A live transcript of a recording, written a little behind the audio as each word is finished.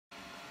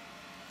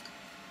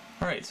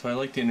Alright, so I'd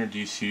like to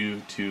introduce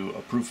you to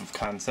a proof of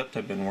concept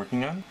I've been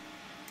working on.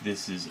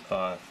 This is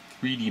a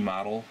 3D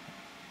model,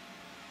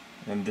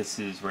 and this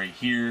is right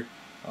here,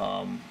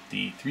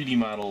 the 3D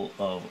model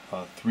of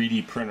a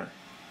 3D printer.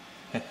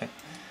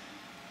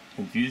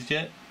 Confused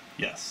yet?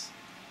 Yes.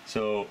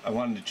 So I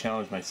wanted to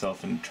challenge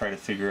myself and try to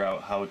figure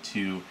out how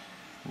to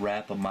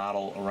wrap a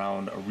model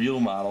around a real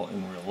model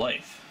in real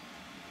life.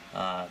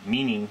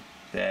 Meaning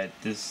that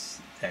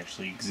this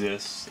actually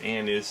exists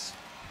and is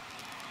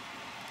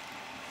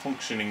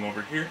functioning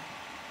over here.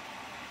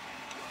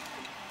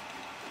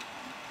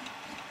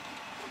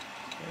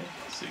 Okay,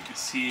 so you can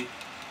see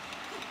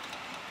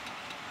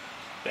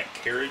that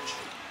carriage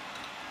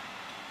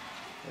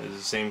is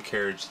the same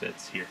carriage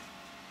that's here.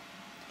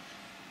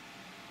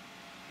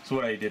 So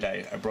what I did,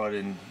 I brought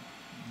in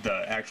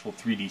the actual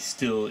 3D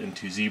still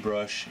into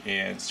ZBrush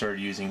and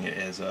started using it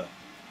as a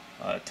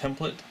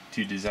template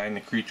to design the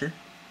creature.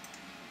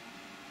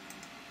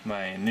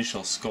 My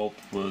initial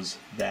sculpt was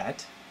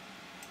that.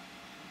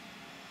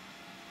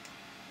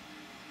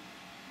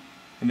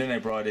 And then I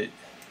brought it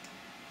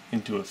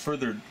into a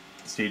further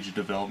stage of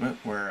development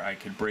where I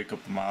could break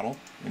up the model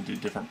into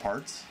different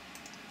parts.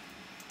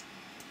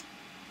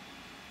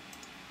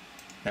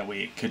 That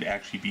way it could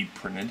actually be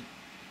printed.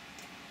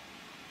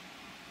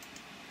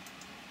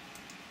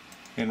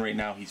 And right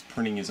now he's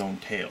printing his own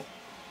tail.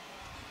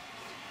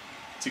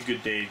 It's a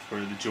good day for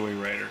the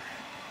Joyrider.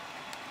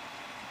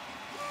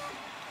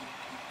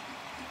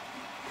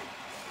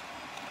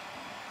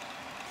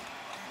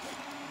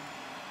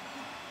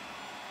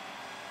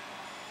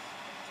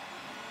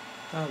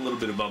 A little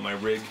bit about my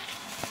rig.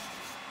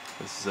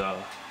 This is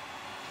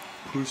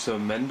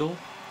Prusa Mendel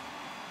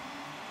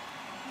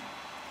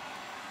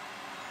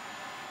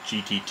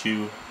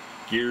GT2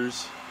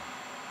 gears,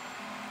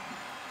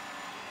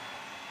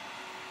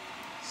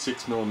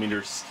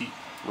 6mm steep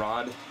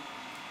rod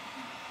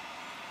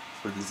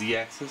for the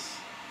Z-axis,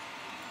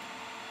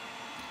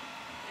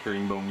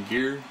 herringbone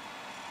gear,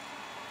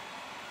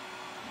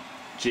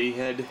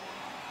 J-head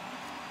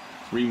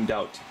reamed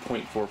out to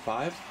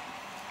 0.45.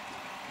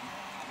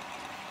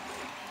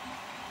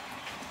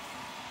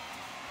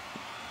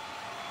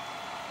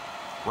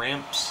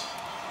 Ramps.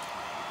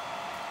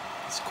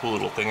 This cool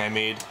little thing I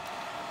made.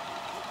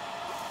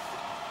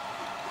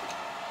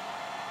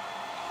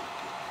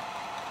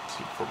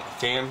 So for my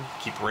fan,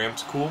 keep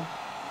ramps cool.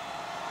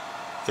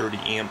 30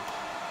 amp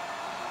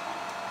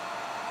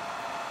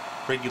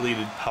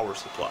regulated power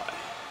supply.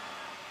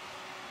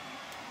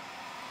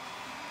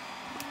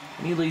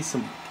 I need to lay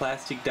some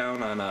plastic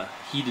down on a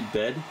heated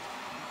bed.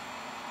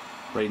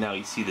 Right now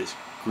you see this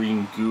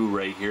green goo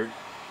right here.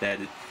 That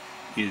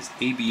is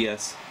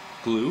ABS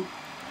glue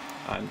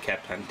on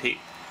Kapton tape,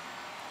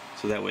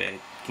 so that way I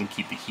can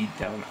keep the heat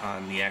down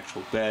on the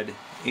actual bed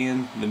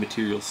and the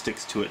material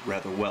sticks to it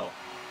rather well.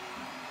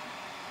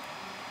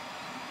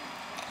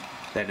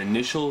 That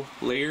initial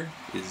layer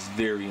is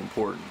very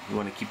important. You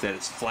want to keep that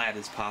as flat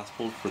as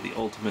possible for the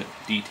ultimate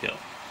detail.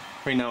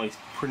 Right now he's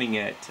printing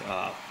at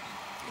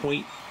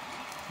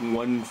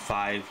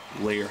 0.15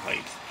 layer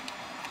height.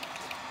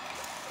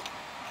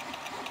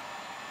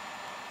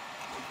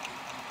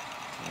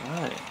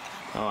 Alright,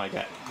 now I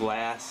got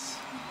glass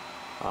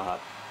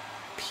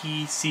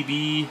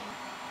PCB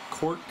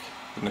cork,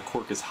 and the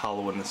cork is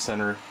hollow in the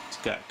center. It's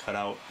got cut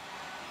out.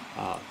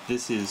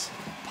 This is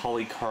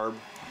polycarb,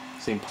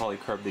 same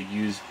polycarb they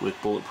use with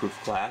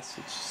bulletproof glass.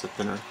 It's just a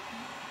thinner.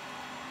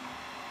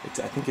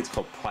 I think it's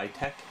called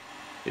Plytech.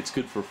 It's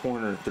good for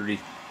 430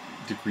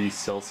 degrees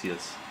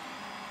Celsius.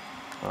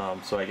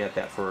 So I got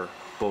that for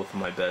both of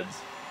my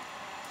beds.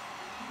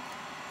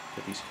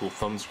 Got these cool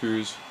thumb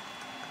screws.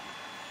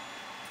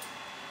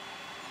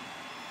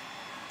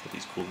 Got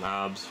these cool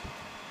knobs.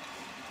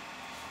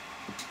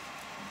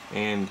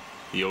 And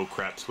the oh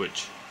crap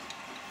switch.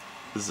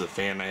 This is a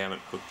fan I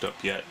haven't hooked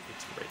up yet.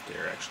 It's right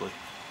there actually.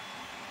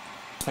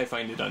 I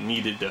find it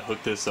unneeded to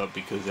hook this up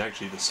because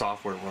actually the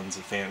software runs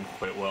the fan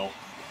quite well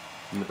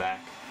in the back.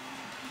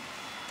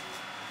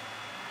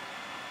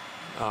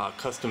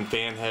 Custom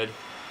fan head.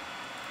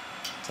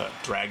 It's a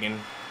Dragon.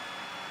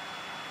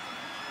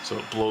 So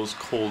it blows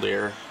cold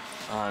air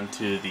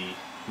onto the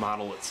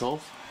model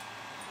itself.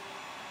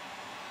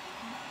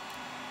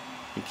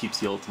 It keeps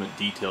the ultimate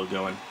detail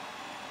going.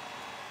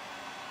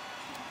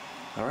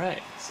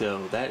 Alright,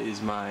 so that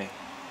is my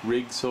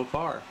rig so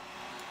far.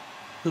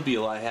 He'll be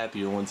a lot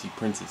happier once he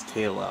prints his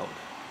tail out.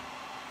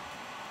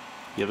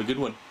 You have a good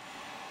one.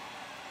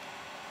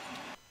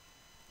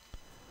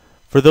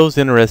 For those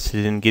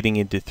interested in getting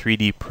into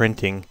 3D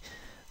printing,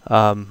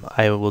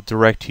 I will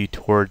direct you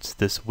towards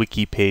this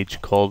wiki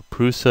page called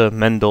Prusa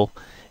Mendel,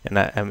 and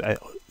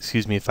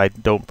excuse me if I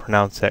don't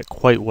pronounce that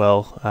quite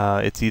well.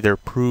 It's either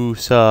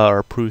Prusa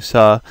or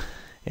Prusa,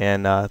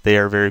 and they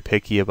are very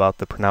picky about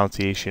the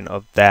pronunciation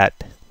of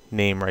that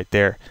name right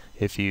there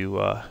if you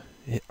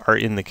are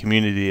in the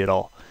community at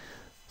all.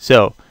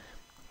 So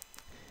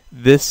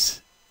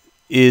this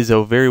is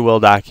a very well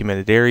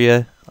documented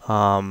area.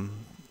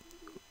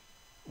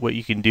 What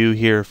you can do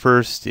here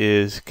first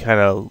is kind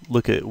of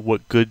look at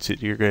what goods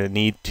that you're going to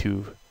need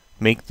to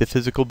make the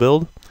physical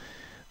build.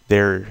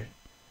 There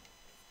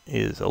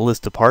is a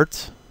list of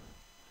parts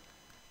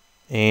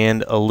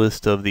and a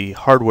list of the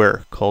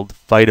hardware called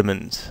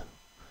vitamins.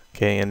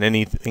 Okay, and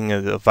anything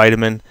as a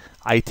vitamin,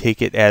 I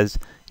take it as,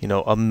 you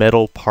know, a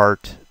metal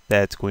part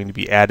that's going to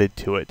be added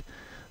to it.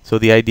 So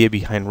the idea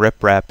behind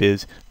RepRap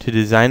is to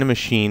design a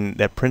machine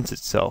that prints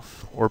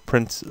itself, or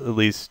prints at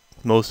least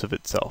most of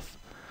itself.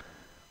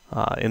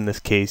 In this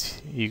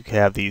case, you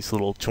have these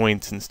little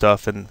joints and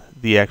stuff, and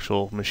the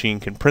actual machine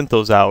can print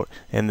those out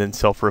and then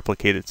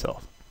self-replicate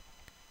itself.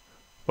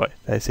 What,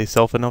 did I say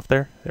self enough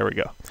there? There we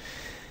go.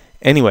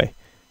 Anyway,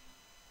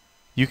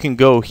 you can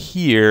go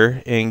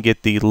here and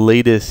get the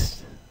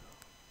latest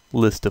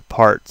list of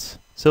parts.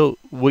 So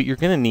what you're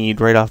going to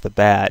need right off the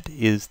bat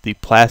is the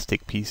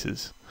plastic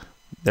pieces.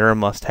 They're a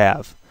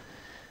must-have.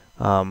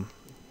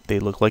 They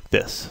look like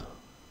this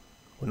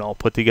when all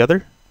put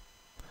together.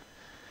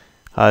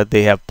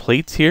 They have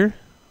plates here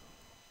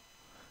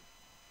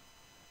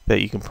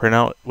that you can print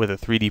out with a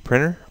 3D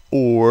printer,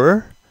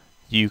 or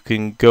you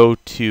can go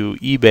to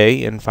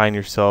eBay and find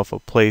yourself a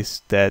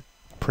place that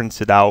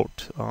prints it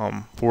out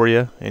for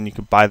you, and you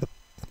can buy the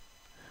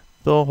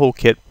whole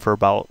kit for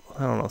about,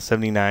 I don't know,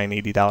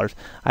 $79, $80.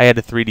 I had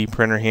a 3D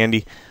printer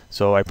handy,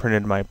 so I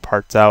printed my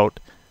parts out.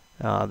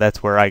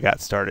 That's where I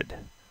got started.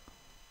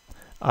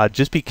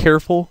 Just be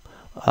careful.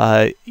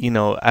 You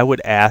know, I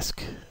would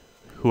ask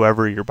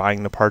whoever you're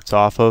buying the parts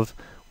off of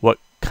what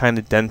kind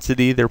of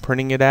density they're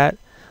printing it at.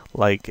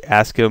 Like,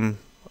 ask them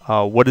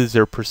what is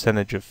their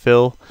percentage of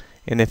fill,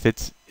 and if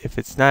it's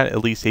not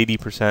at least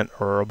 80%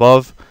 or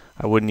above,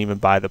 I wouldn't even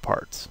buy the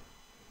parts,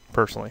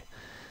 personally.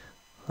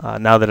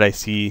 Now that I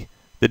see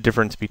the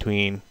difference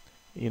between,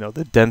 you know,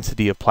 the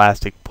density of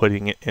plastic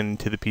putting it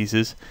into the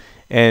pieces,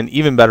 and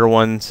even better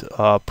ones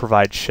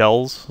provide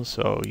shells,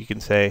 so you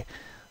can say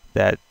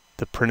that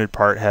the printed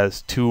part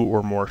has 2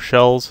 or more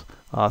shells.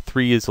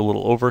 3 is a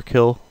little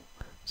overkill,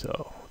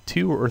 so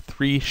 2 or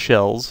 3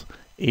 shells,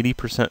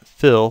 80%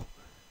 fill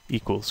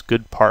equals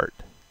good part,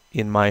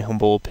 in my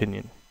humble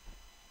opinion.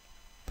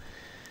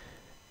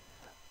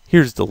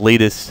 Here's the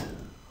latest.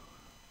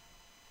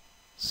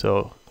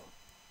 So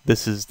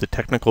this is the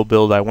technical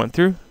build I went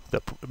through,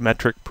 the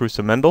metric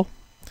Prusa Mendel,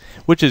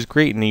 which is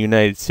great in the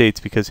United States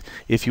because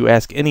if you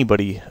ask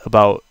anybody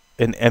about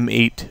an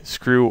M8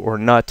 screw or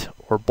nut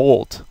or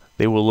bolt,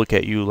 they will look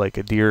at you like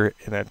a deer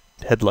in a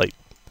headlight.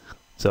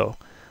 So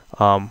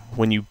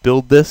when you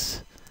build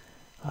this,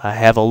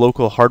 have a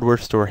local hardware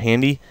store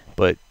handy,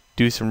 but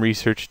do some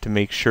research to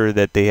make sure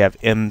that they have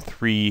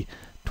M3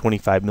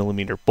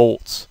 25mm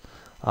bolts.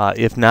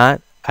 If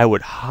not, I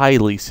would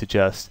highly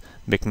suggest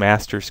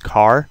McMaster's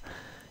Car.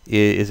 It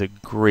is a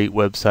great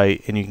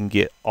website, and you can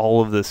get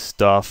all of this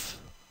stuff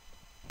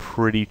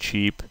pretty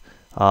cheap,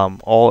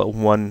 all at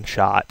one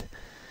shot.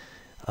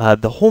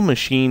 The whole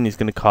machine is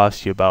going to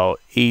cost you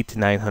about $800 to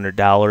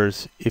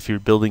 $900 if you're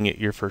building it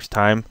your first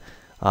time.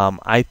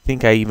 I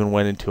think I even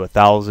went into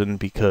 $1,000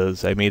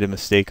 because I made a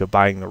mistake of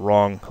buying the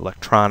wrong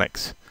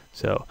electronics.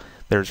 So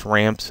there's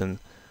ramps and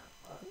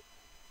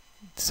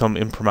some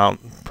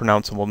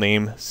impronounceable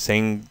name,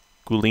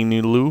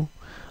 Sangulinilu.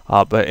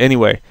 But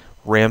anyway,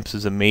 ramps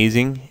is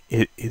amazing.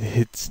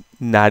 It's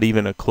not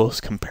even a close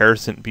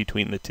comparison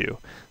between the two.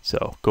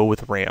 So go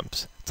with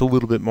ramps. It's a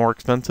little bit more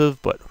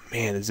expensive, but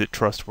man, is it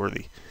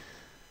trustworthy.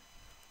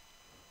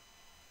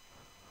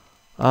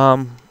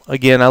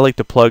 Again, I like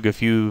to plug a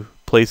few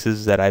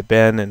places that I've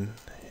been and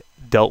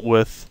dealt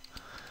with.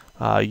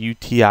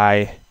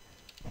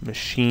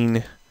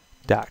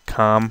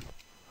 UTImachine.com.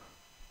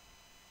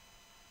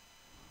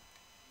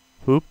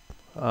 Whoop.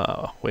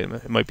 Wait a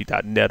minute. It might be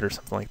 .net or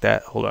something like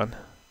that. Hold on.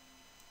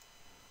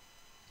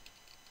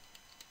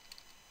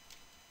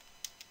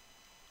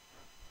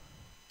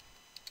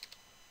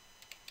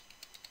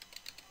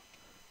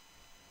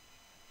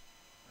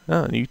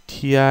 Oh,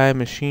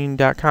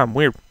 UTImachine.com.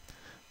 Weird.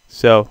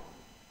 So,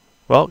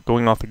 well,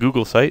 going off the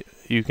Google site,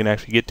 you can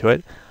actually get to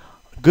it.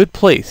 Good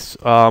place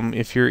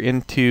if you're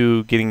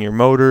into getting your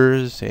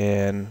motors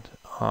and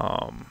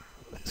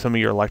some of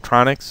your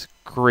electronics.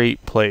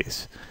 Great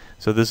place.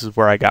 So this is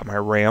where I got my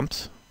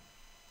ramps.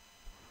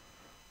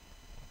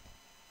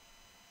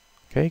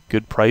 Okay,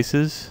 good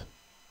prices.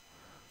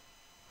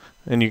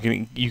 And you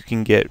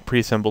can get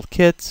pre-assembled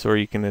kits, or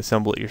you can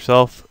assemble it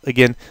yourself.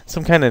 Again,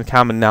 some kind of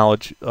common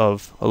knowledge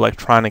of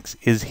electronics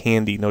is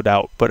handy, no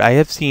doubt. But I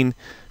have seen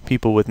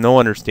people with no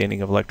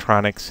understanding of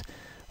electronics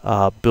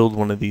build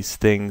one of these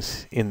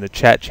things in the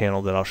chat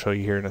channel that I'll show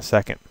you here in a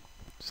second.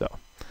 So,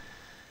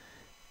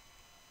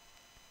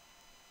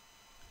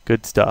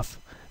 good stuff.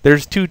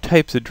 There's two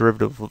types of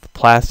derivative of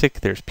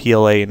plastic. There's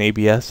PLA and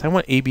ABS. I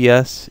want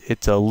ABS.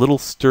 It's a little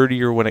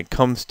sturdier when it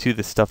comes to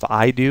the stuff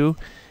I do,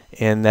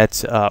 and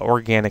that's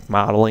organic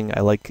modeling.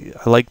 I like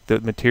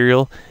the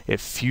material. It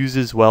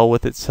fuses well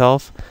with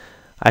itself.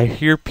 I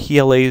hear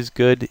PLA is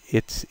good.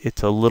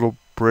 It's a little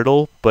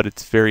brittle, but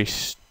it's very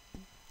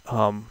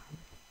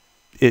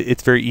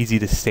it's very easy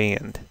to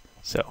sand.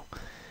 So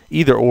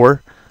either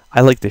or.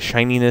 I like the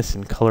shininess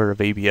and color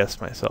of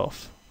ABS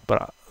myself,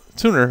 but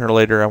sooner or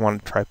later I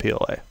want to try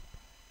PLA.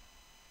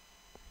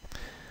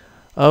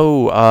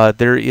 Oh,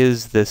 there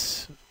is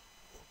this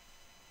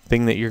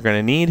thing that you're going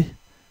to need.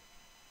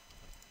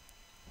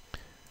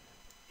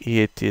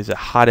 It is a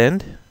hot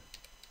end.